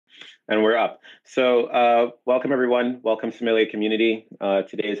And we're up. So welcome, everyone. Welcome, Sommelier Community.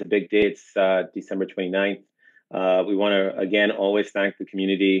 Today is a big day. It's December 29th. We want to, again, always thank the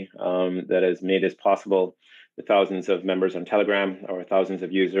community that has made this possible. The thousands of members on Telegram, or thousands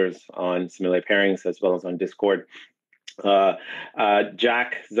of users on Sommelier Pairings, as well as on Discord.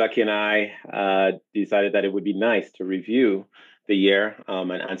 Jack, Zaki, and I decided that it would be nice to review the year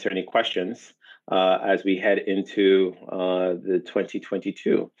and answer any questions as we head into the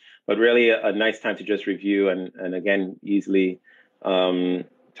 2022. But really a nice time to just review and again, easily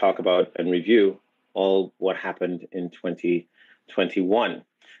talk about and review all what happened in 2021.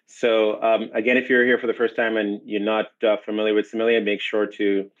 So again, if you're here for the first time and you're not familiar with Sommelier, make sure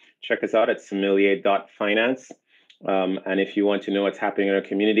to check us out at sommelier.finance. And if you want to know what's happening in our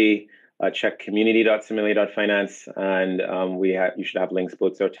community, check community.sommelier.finance, and you should have links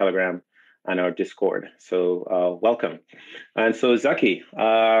both to our Telegram and our Discord. So welcome. And so Zaki,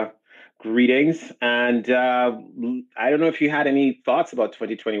 greetings. And I don't know if you had any thoughts about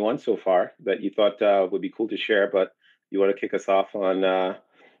 2021 so far that you thought would be cool to share, but you want to kick us off on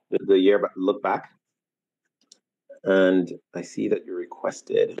the year look back? And I see that you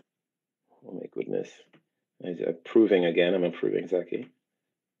requested, oh my goodness. I'm approving again. I'm approving, Zaki.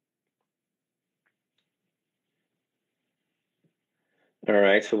 All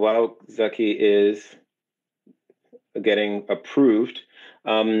right. So while Zaki is getting approved,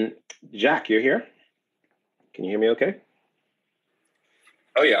 Jack, you're here? Can you hear me okay?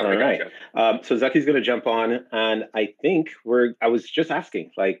 Oh, yeah. All right. So Zaki's going to jump on. And I think I was just asking,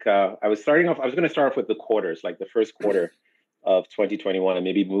 like, I was going to start off with the quarters, like the first quarter of 2021, and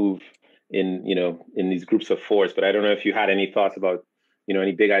maybe move in these groups of fours, but I don't know if you had any thoughts about,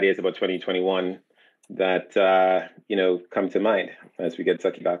 any big ideas about 2021 that, come to mind as we get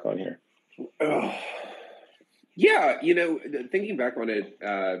Zaki back on here. Yeah, thinking back on it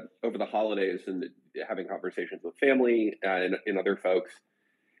over the holidays and having conversations with family and other folks,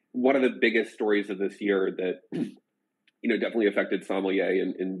 one of the biggest stories of this year that, definitely affected Sommelier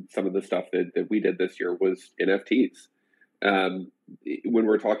and some of the stuff that we did this year was NFTs. When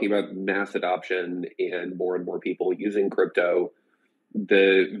we're talking about mass adoption and more people using crypto,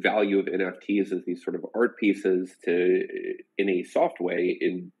 the value of NFTs as these sort of art pieces in a soft way,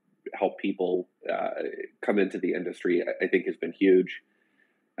 help people come into the industry, I think has been huge.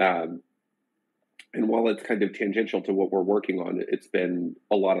 And while it's kind of tangential to what we're working on, it's been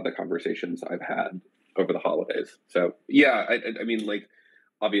a lot of the conversations I've had over the holidays. So yeah, I mean, like,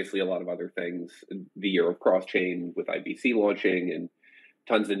 obviously a lot of other things, the year of cross-chain with IBC launching and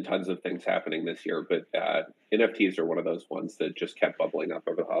tons of things happening this year. But NFTs are one of those ones that just kept bubbling up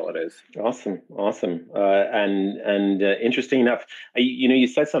over the holidays. Awesome. And interesting enough, you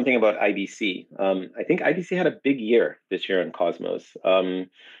said something about IBC. I think IBC had a big year this year in Cosmos.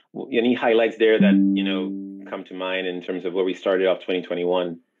 Any highlights there that, come to mind in terms of where we started off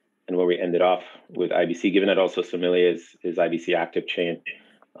 2021 and where we ended off with IBC, given that also Sommelier is IBC active chain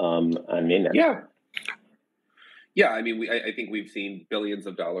and mainnet? Yeah, I mean, I think we've seen billions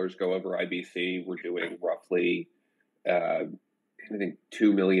of dollars go over IBC. We're doing roughly, I think,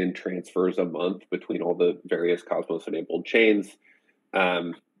 2 million transfers a month between all the various Cosmos-enabled chains.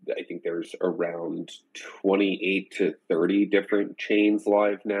 I think there's around 28 to 30 different chains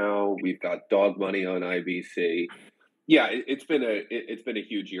live now. We've got dog money on IBC. Yeah, it's been a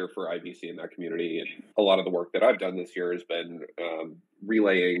huge year for IBC in that community, and a lot of the work that I've done this year has been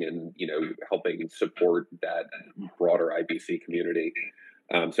relaying and helping support that broader IBC community.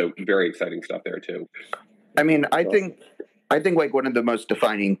 So very exciting stuff there too. I mean, I think like one of the most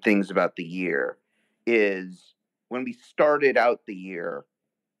defining things about the year is when we started out the year,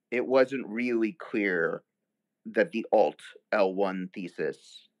 it wasn't really clear that the alt L1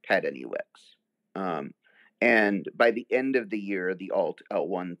 thesis had any legs. And by the end of the year, the alt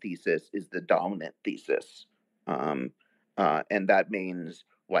L1 thesis is the dominant thesis. And that means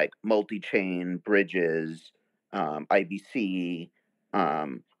like multi-chain, bridges, IBC,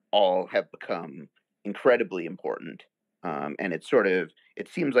 all have become incredibly important. And it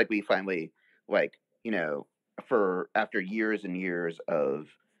seems like we finally, after years and years of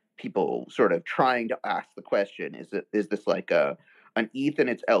people sort of trying to ask the question, is this like an ETH in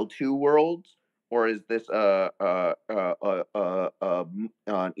its L2 world? Or is this an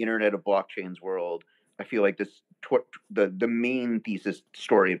Internet of Blockchains world? I feel like the main thesis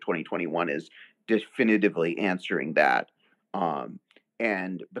story of 2021 is definitively answering that.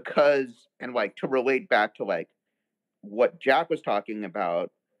 And to relate back to what Jack was talking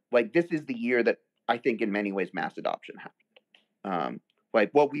about, this is the year that I think in many ways mass adoption happened.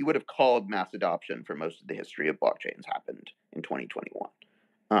 What we would have called mass adoption for most of the history of blockchains happened in 2021.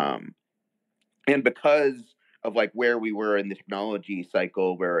 And because of like where we were in the technology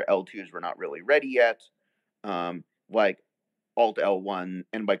cycle, where L2s were not really ready yet, like Alt L1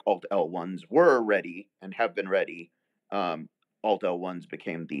 and like Alt L1s were ready and have been ready. Alt L1s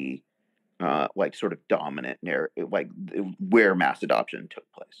became the like sort of dominant narrative, like where mass adoption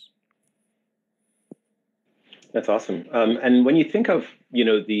took place. That's awesome. And when you think of,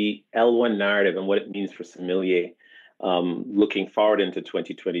 the L1 narrative and what it means for Sommelier, looking forward into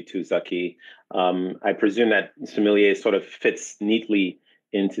 2022, Zaki, I presume that Sommelier sort of fits neatly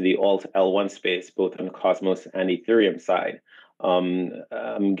into the alt L1 space, both on Cosmos and Ethereum side.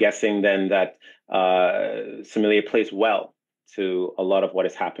 I'm guessing then that Sommelier plays well to a lot of what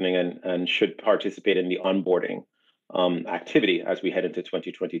is happening and should participate in the onboarding activity as we head into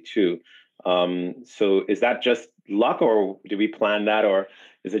 2022. So is that just luck, or do we plan that, or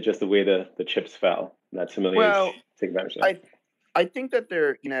is it just the way the chips fell that Sommelier take advantage of? I think that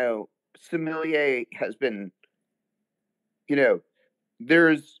Sommelier has been,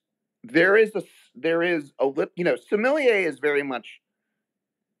 Sommelier is very much,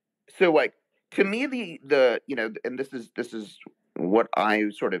 so like, to me, and this is what I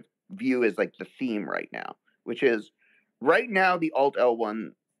sort of view as like the theme right now, which is right now the Alt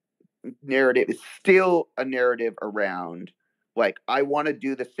L1 narrative is still a narrative around like I want to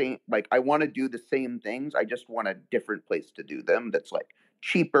do the same things, I just want a different place to do them that's like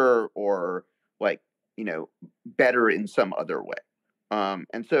cheaper or like better in some other way.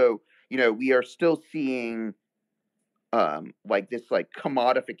 And so we are still seeing like this like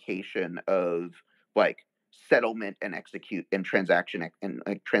commodification of like settlement and transaction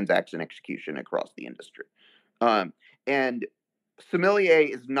execution across the industry. And Sommelier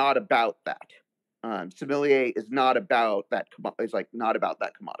is not about that. Sommelier is not about that. It's like not about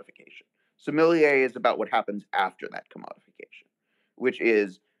that commodification. Sommelier is about what happens after that commodification, which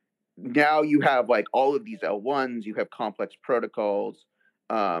is now you have like all of these L1s, you have complex protocols,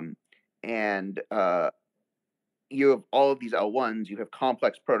 and you have all of these L1s, you have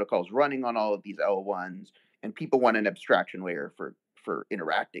complex protocols running on all of these L1s, and people want an abstraction layer for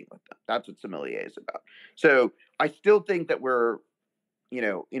interacting with them. That's what Sommelier is about. So I still think that we're,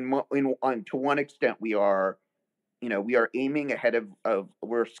 to one extent we are aiming ahead of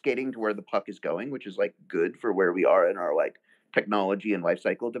we're skating to where the puck is going, which is like good for where we are in our like technology and life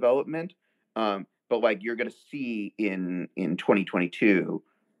cycle development. But like you're going to see in 2022,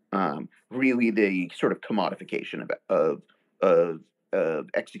 really the sort of commodification of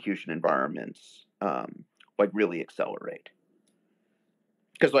execution environments, like really accelerate.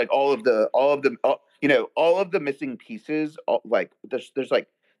 Because like all of the missing pieces, like there's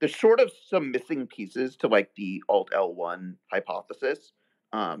sort of some missing pieces to like the Alt L1 hypothesis,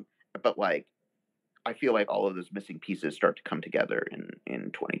 but like I feel like all of those missing pieces start to come together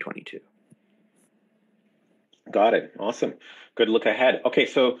in 2022. Got it. Awesome. Good look ahead. Okay,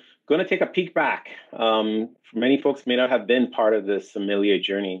 so going to take a peek back. Many folks may not have been part of the Sommelier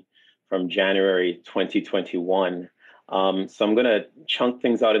journey from January 2021. So I'm going to chunk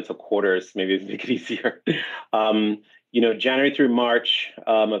things out into quarters, maybe make it easier. January through March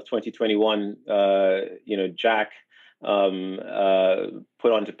of 2021, Jack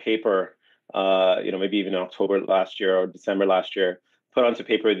put onto paper, maybe even October last year or December last year, put onto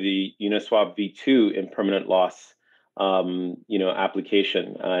paper the Uniswap V2 impermanent loss,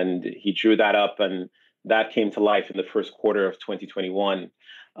 application, and he drew that up, and that came to life in the first quarter of 2021,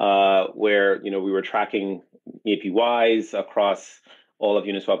 where we were tracking APYs across all of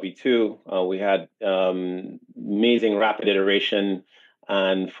Uniswap V2. We had amazing rapid iteration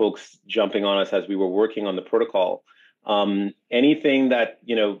and folks jumping on us as we were working on the protocol. Anything that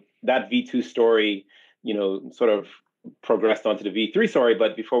that V2 story, sort of progressed onto the V3 story.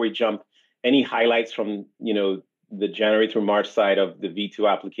 But before we jump, any highlights from the January through March side of the V2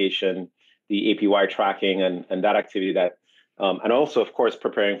 application, the APY tracking and that activity that, and also of course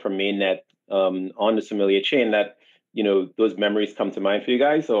preparing for mainnet on the Sommelier chain, that those memories come to mind for you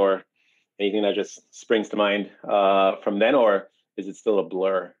guys, or anything that just springs to mind from then, or is it still a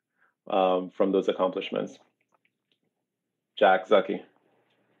blur from those accomplishments? Jack, Zaki.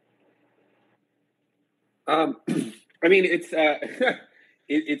 I mean, it's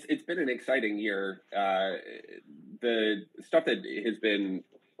it's been an exciting year. The stuff that has been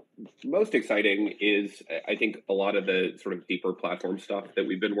most exciting is, I think, a lot of the sort of deeper platform stuff that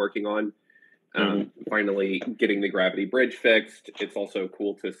we've been working on. Finally getting the Gravity Bridge fixed. It's also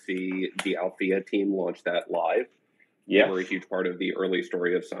cool to see the Althea team launch that live. Yeah, they were a huge part of the early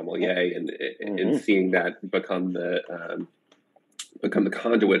story of Sommelier, and seeing that become the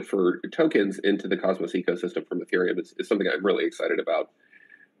conduit for tokens into the Cosmos ecosystem from Ethereum is something I'm really excited about.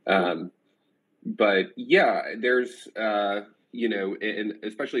 But yeah, there's and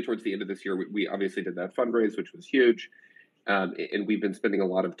especially towards the end of this year, we obviously did that fundraise, which was huge. And we've been spending a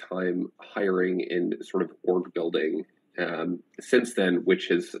lot of time hiring and sort of org building since then,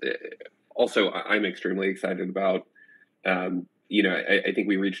 which is also I'm extremely excited about. I think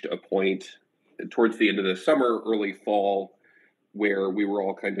we reached a point towards the end of the summer, early fall, where we were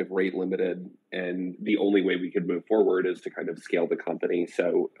all kind of rate limited, and the only way we could move forward is to kind of scale the company.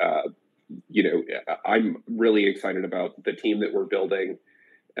 So, I'm really excited about the team that we're building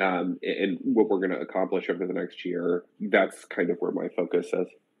and what we're going to accomplish over the next year. That's kind of where my focus is.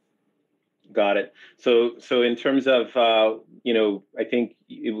 Got it. So in terms of, I think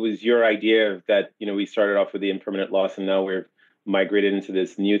it was your idea that, we started off with the impermanent loss and now we're migrated into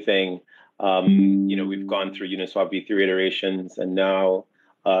this new thing. We've gone through Uniswap v3 iterations and now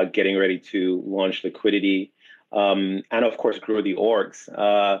getting ready to launch liquidity and of course grow the orgs.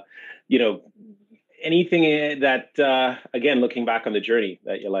 Anything that, again, looking back on the journey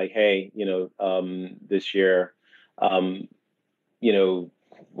that you're like, hey, this year,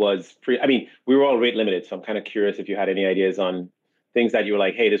 was pretty, I mean, we were all rate limited. So I'm kind of curious if you had any ideas on things that you were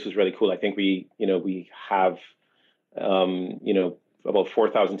like, hey, this was really cool. I think we have, about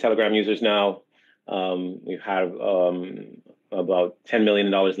 4,000 Telegram users now. We have about $10 million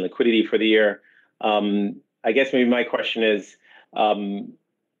in liquidity for the year. I guess maybe my question is,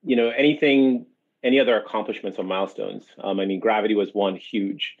 any other accomplishments or milestones? I mean, Gravity was one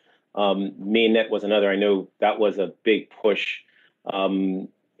huge. Mainnet was another. I know that was a big push.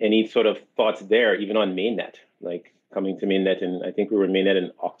 Any sort of thoughts there, even on mainnet, like coming to mainnet, and I think we were in mainnet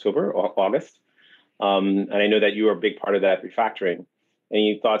in October or August. And I know that you were a big part of that refactoring.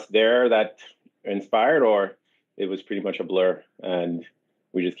 Any thoughts there that inspired, or it was pretty much a blur and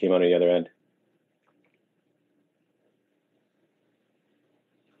we just came out on the other end?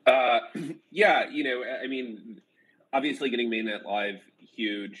 Yeah, I mean, obviously getting mainnet live,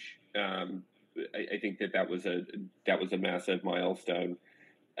 huge. I think that was a massive milestone.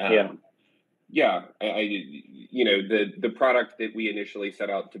 Yeah, the product that we initially set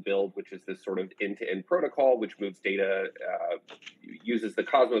out to build, which is this sort of end-to-end protocol, which moves data, uses the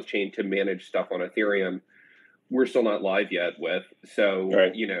Cosmos chain to manage stuff on Ethereum. We're still not live yet with. So,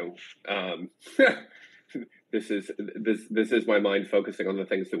 right. This is my mind focusing on the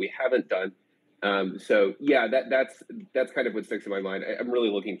things that we haven't done. So yeah, that's kind of what sticks in my mind. I'm really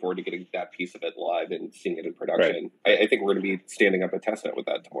looking forward to getting that piece of it live and seeing it in production. Right. I think we're going to be standing up a testnet with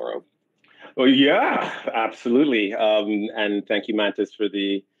that tomorrow. Oh yeah, absolutely. And thank you, Mantis, for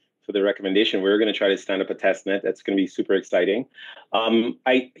the recommendation. We're going to try to stand up a testnet. That's going to be super exciting.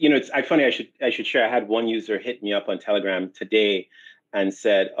 It's funny. I should share. I had one user hit me up on Telegram today and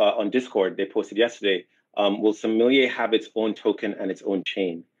said on Discord, they posted yesterday, will Sommelier have its own token and its own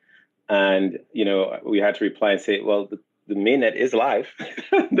chain? And, we had to reply and say, well, the mainnet is live.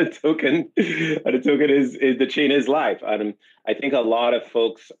 the token is the chain is live. I think a lot of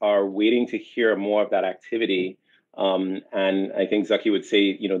folks are waiting to hear more of that activity. And I think Zaki would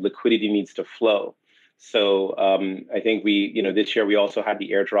say, liquidity needs to flow. So I think this year we also had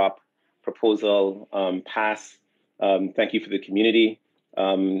the airdrop proposal pass. Thank you for the community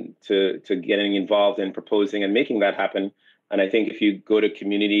to getting involved in proposing and making that happen. And I think if you go to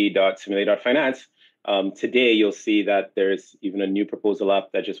community.sommelier.finance, today you'll see that there's even a new proposal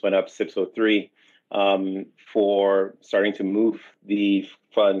up that just went up, SIPS 03, for starting to move the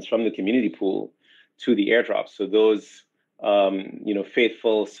funds from the community pool to the airdrop. So those,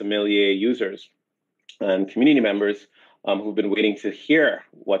 faithful Sommelier users and community members who've been waiting to hear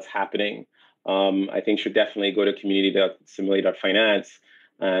what's happening, I think should definitely go to community.sommelier.finance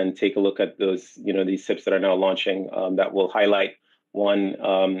and take a look at those, these SIPs that are now launching that will highlight one,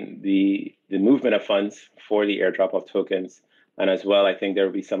 the movement of funds for the airdrop of tokens. And as well, I think there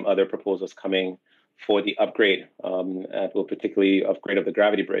will be some other proposals coming for the upgrade, that will particularly upgrade of the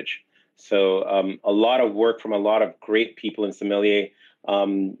Gravity Bridge. So a lot of work from a lot of great people in Sommelier.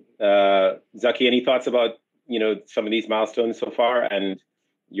 Zaki, any thoughts about, some of these milestones so far and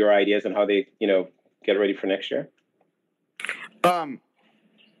your ideas on how they, get ready for next year?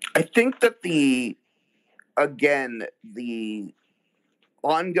 I think that the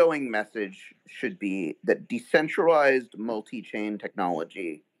ongoing message should be that decentralized multi-chain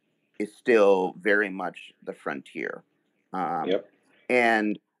technology is still very much the frontier. Yep.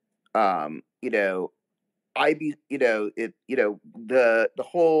 And the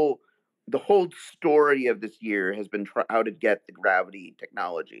whole story of this year has been how to get the Gravity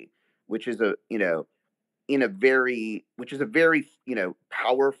technology, which is in a very, which is a very,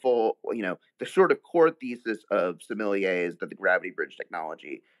 powerful, the sort of core thesis of Sommelier is that the gravity bridge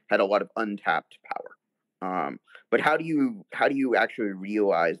technology had a lot of untapped power. But how do you actually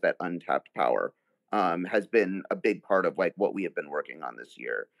realize that untapped power has been a big part of like what we have been working on this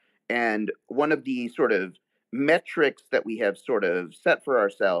year. And one of the sort of metrics that we have sort of set for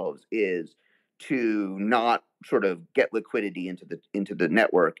ourselves is to not sort of get liquidity into the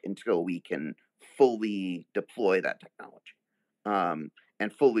network until we can fully deploy that technology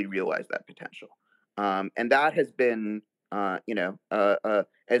and fully realize that potential. And that has been,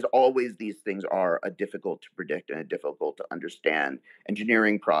 as always, these things are a difficult to predict and a difficult to understand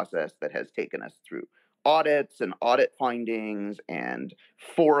engineering process that has taken us through audits and audit findings and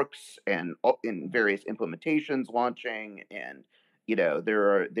forks and in various implementations launching, and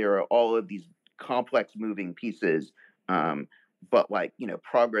there are all of these complex moving pieces, but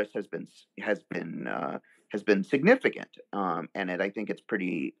progress has been significant, and I think it's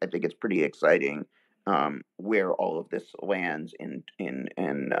pretty exciting where all of this lands in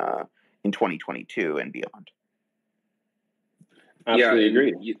 2022 and beyond. Absolutely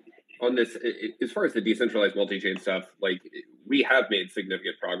agree. On this, as far as the decentralized multi-chain stuff, like we have made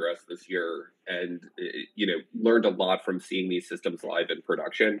significant progress this year, and learned a lot from seeing these systems live in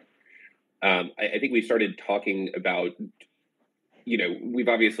production. I think we started talking about, we've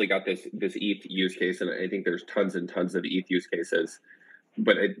obviously got this ETH use case, and I think there's tons and tons of ETH use cases.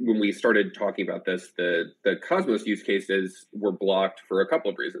 But when we started talking about this, the Cosmos use cases were blocked for a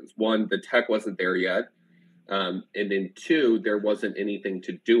couple of reasons. One, the tech wasn't there yet. And then two, there wasn't anything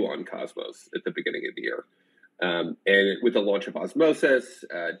to do on Cosmos at the beginning of the year. And with the launch of Osmosis,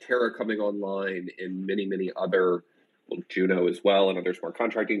 Terra coming online, and many, many other, Juno as well, another smart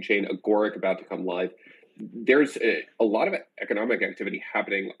contracting chain, Agoric about to come live, there's a lot of economic activity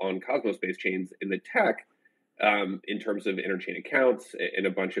happening on Cosmos-based chains in the tech, in terms of interchain accounts and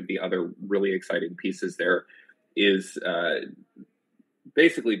a bunch of the other really exciting pieces there is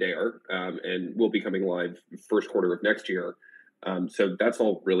basically there, and will be coming live first quarter of next year. So that's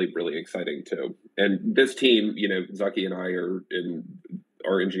all really, really exciting too. And this team, Zaki and I are in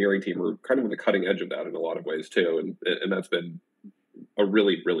our engineering team are kind of on the cutting edge of that in a lot of ways too. And that's been a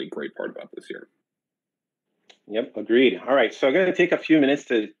really, really great part about this year. Yep, agreed. All right, so I'm going to take a few minutes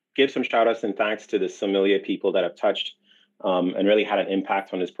to give some shout outs and thanks to the Sommelier people that have touched and really had an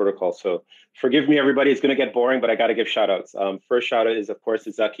impact on this protocol. So forgive me, everybody, it's going to get boring, but I got to give shout outs. First shout out is, of course,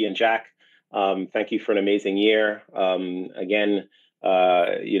 to Zaki and Jack. Thank you for an amazing year. Again,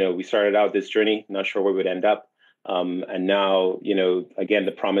 we started out this journey, not sure where we would end up. And now, again,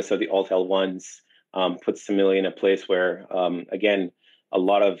 the promise of the Alt L1s puts Sommelier in a place where, again, a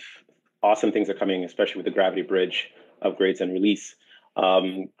lot of awesome things are coming, especially with the Gravity Bridge upgrades and release.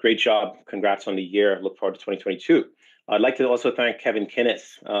 Great job. Congrats on the year. Look forward to 2022. I'd like to also thank Kevin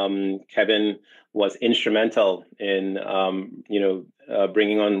Kinnis. Kevin was instrumental in,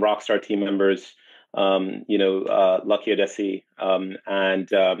 bringing on Rockstar team members, Lucky Odessi and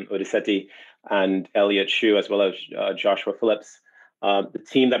Odessetti and Elliot Shu, as well as Joshua Phillips. The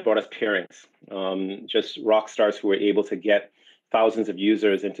team that brought us pairings, just rock stars who were able to get thousands of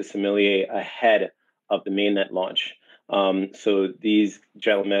users into Sommelier ahead of the mainnet launch. So these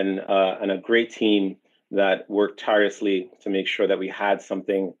gentlemen and a great team that worked tirelessly to make sure that we had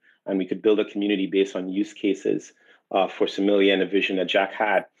something and we could build a community based on use cases for Sommelier and a vision that Jack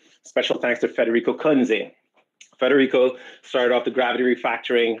had. Special thanks to Federico Kunze. Federico started off the Gravity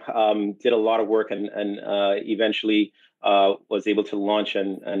refactoring, did a lot of work, and eventually was able to launch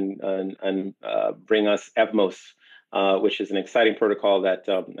and bring us Evmos, which is an exciting protocol that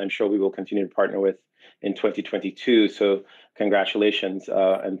I'm sure we will continue to partner with in 2022. So congratulations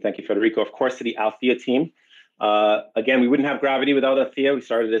and thank you, Federico. Of course, to the Althea team. Again, we wouldn't have Gravity without Althea. We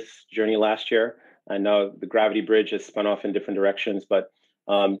started this journey last year, and now the Gravity Bridge has spun off in different directions. But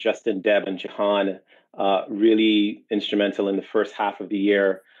Justin, Deb, and Jahan really instrumental in the first half of the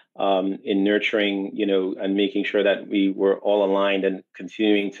year in nurturing, and making sure that we were all aligned and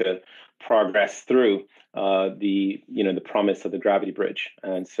continuing to progress through the promise of the Gravity Bridge.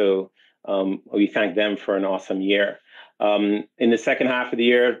 And so we thank them for an awesome year. In the second half of the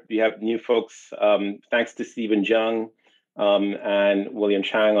year, we have new folks. Thanks to Stephen Jung and William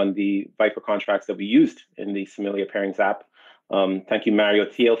Chang on the Viper contracts that we used in the Sommelier Pairings app. Thank you, Mario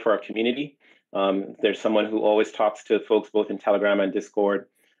Thiel, for our community. There's someone who always talks to folks both in Telegram and Discord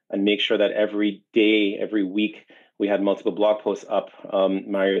and make sure that every day, every week, we had multiple blog posts up.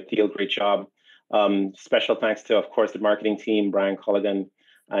 Mario Thiel, great job. Special thanks to, of course, the marketing team, Brian Colligan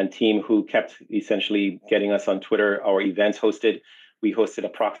and team, who kept essentially getting us on Twitter, our events hosted. We hosted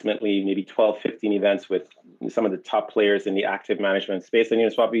approximately maybe 12, 15 events with some of the top players in the active management space on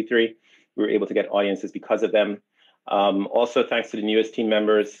Uniswap V3. We were able to get audiences because of them. Also, thanks to the newest team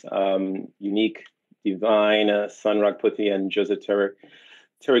members, Unique, Divine, Sunrag Puthi, and Joseph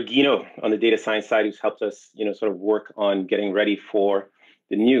Terragino on the data science side, who's helped us, sort of work on getting ready for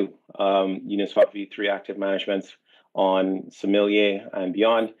the new Uniswap V3 active managements on Sommelier and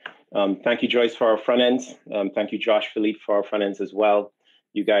beyond. Thank you, Joyce, for our front ends. Thank you, Josh Philippe, for our front ends as well.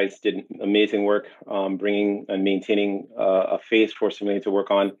 You guys did amazing work bringing and maintaining a phase for Sommelier to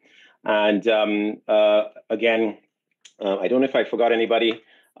work on. And again, I don't know if I forgot anybody.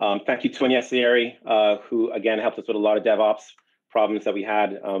 Thank you, Tony Asieri, who again helped us with a lot of DevOps problems that we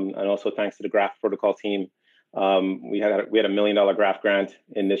had, and also thanks to the Graph Protocol team. We had a $1 million Graph grant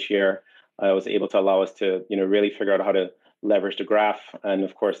in this year. It was able to allow us to really figure out how to leverage the Graph, and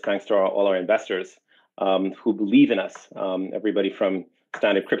of course, thanks to all our investors who believe in us. Everybody from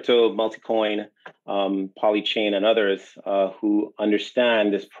Standard Crypto, Multicoin, Polychain, and others who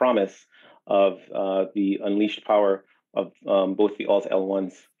understand this promise of the unleashed power of both the Alt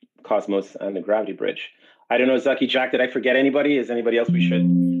L1s, Cosmos, and the Gravity Bridge. I don't know, Zaki, Jack, did I forget anybody? Is anybody else we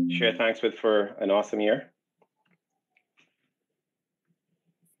should share thanks with for an awesome year?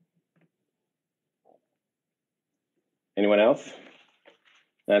 Anyone else?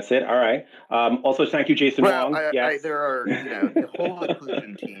 That's it. All right. Also, thank you, Jason Wong. Yes. There are, the whole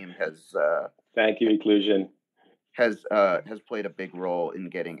Inclusion team has. Thank you, Inclusion. Has played a big role in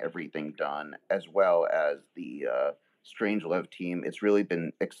getting everything done, as well as the Strangelove team. It's really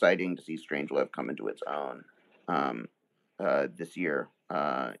been exciting to see Strangelove come into its own this year.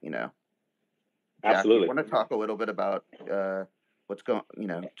 Jack, absolutely. You want to talk a little bit about what's going,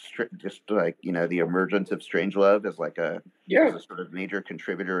 just like the emergence of Strangelove as like as a sort of major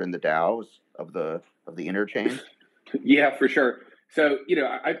contributor in the DAOs of the interchain? Yeah, for sure. So,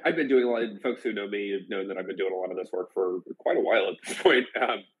 I've been doing a lot of, folks who know me have known that I've been doing a lot of this work for quite a while at this point.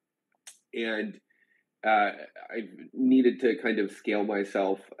 And I've needed to kind of scale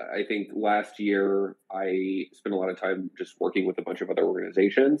myself. I think last year I spent a lot of time just working with a bunch of other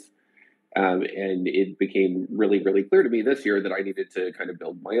organizations. And it became really, really clear to me this year that I needed to kind of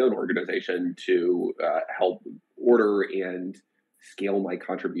build my own organization to help order and scale my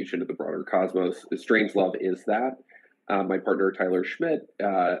contribution to the broader cosmos. Strangelove is that. My partner, Tyler Schmidt,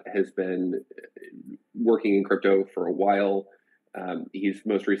 has been working in crypto for a while. He's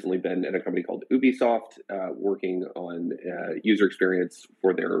most recently been at a company called Ubisoft, working on user experience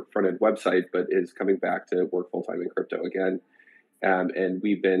for their front-end website, but is coming back to work full-time in crypto again. And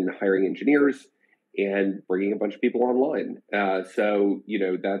we've been hiring engineers and bringing a bunch of people online. So,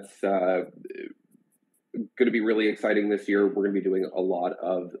 that's going to be really exciting this year. We're going to be doing a lot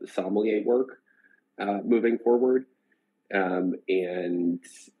of sommelier work moving forward. And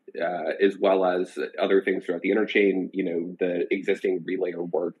as well as other things throughout the interchain, the existing relayer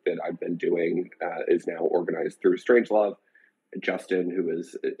work that I've been doing is now organized through Strangelove. Justin, who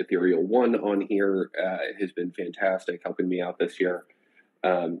is Ethereal 1 on here, has been fantastic helping me out this year.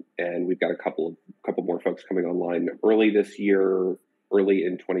 And we've got a couple more folks coming online early this year, early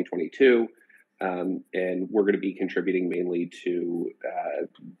in 2022. And we're going to be contributing mainly to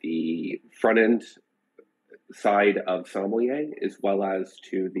the front end side of Sommelier, as well as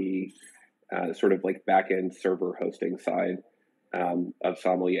to the sort of like back-end server hosting side of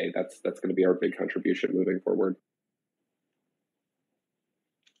Sommelier. That's going to be our big contribution moving forward.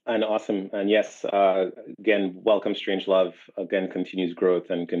 And awesome. And yes, again, welcome Strangelove. Again, continued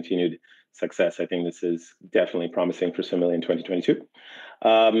growth and continued success. I think this is definitely promising for Sommelier in 2022.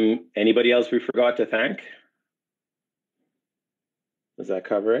 Anybody else we forgot to thank? Does that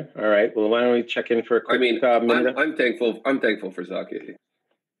cover it? All right. Well, why don't we check in for a quick minute? I'm thankful. I'm thankful for Zaki.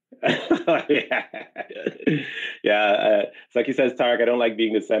 Zaki says, Taariq, I don't like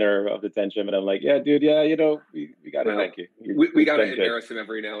being the center of the attention, but I'm like, yeah, dude, we got to thank you. We got to embarrass him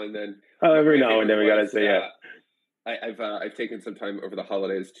every now and then. Oh, every now and then we got to say, yeah. I've taken some time over the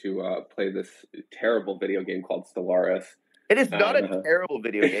holidays to play this terrible video game called Stellaris. It is not a terrible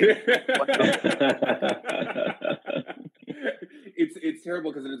video game. It's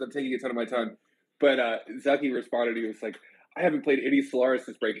terrible because it ends up taking a ton of my time. But Zaki responded. He was like, I haven't played any Stellaris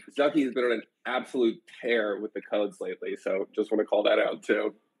this break. Zaki has been on an absolute tear with the codes lately. So just want to call that out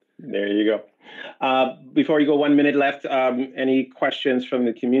too. There you go. Before you go, 1 minute left. Any questions from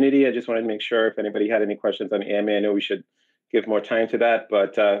the community? I just wanted to make sure if anybody had any questions on AMA. I know we should give more time to that.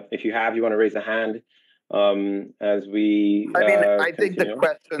 But if you want to raise a hand as we I think the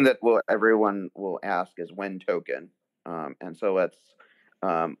question that everyone will ask is when token. And so let's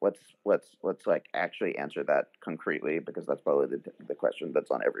let's like actually answer that concretely, because that's probably the question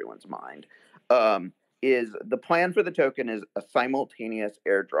that's on everyone's mind. Is the plan for the token is a simultaneous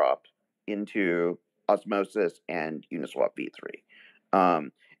airdrop into Osmosis and Uniswap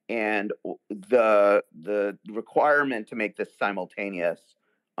v3. And the requirement to make this simultaneous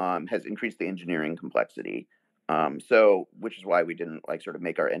has increased the engineering complexity. So, which is why we didn't like sort of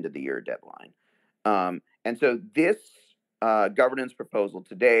make our end of the year deadline. And so this governance proposal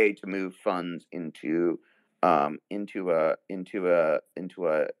today to move funds into a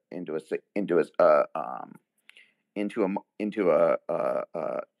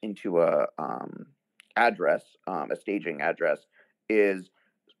address, a staging address, is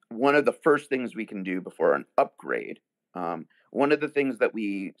one of the first things we can do before an upgrade. One of the things that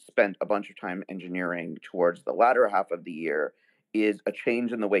we spent a bunch of time engineering towards the latter half of the year is a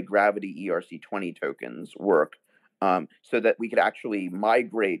change in the way Gravity ERC20 tokens work, so that we could actually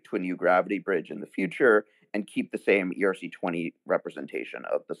migrate to a new Gravity bridge in the future and keep the same ERC20 representation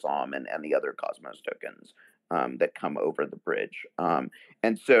of the SOM and the other Cosmos tokens that come over the bridge.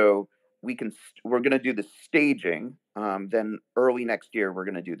 And so we're going to do the staging. Then early next year, we're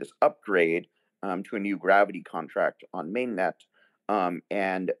going to do this upgrade to a new Gravity contract on mainnet.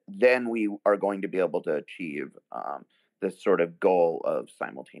 And then we are going to be able to achieve this sort of goal of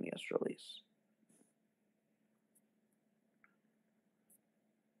simultaneous release.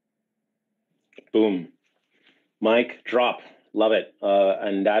 Boom. Mic drop. Love it.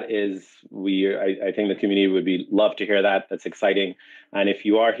 And that is, I think the community would love to hear that. That's exciting. And if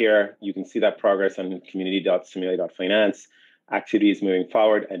you are here, you can see that progress on community.sommelier.finance. Activity is moving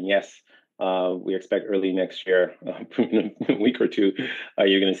forward. And yes, we expect early next year, in a week or two,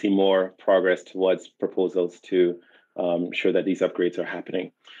 you're going to see more progress towards proposals to ensure that these upgrades are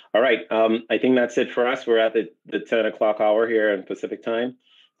happening. All right. I think that's it for us. We're at the 10 o'clock hour here in Pacific time.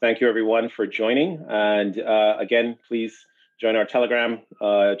 Thank you, everyone, for joining. And again, please join our Telegram.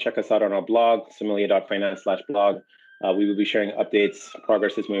 Check us out on our blog, sommelier.finance/blog. We will be sharing updates.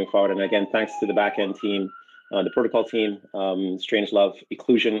 Progress is moving forward. And again, thanks to the backend team, the protocol team, Strangelove,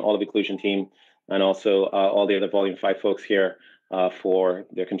 Occlusion, all of Occlusion team, and also all the other Volume 5 folks here for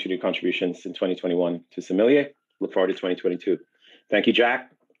their continued contributions in 2021 to Sommelier. Look forward to 2022. Thank you,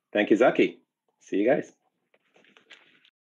 Jack. Thank you, Zaki. See you guys.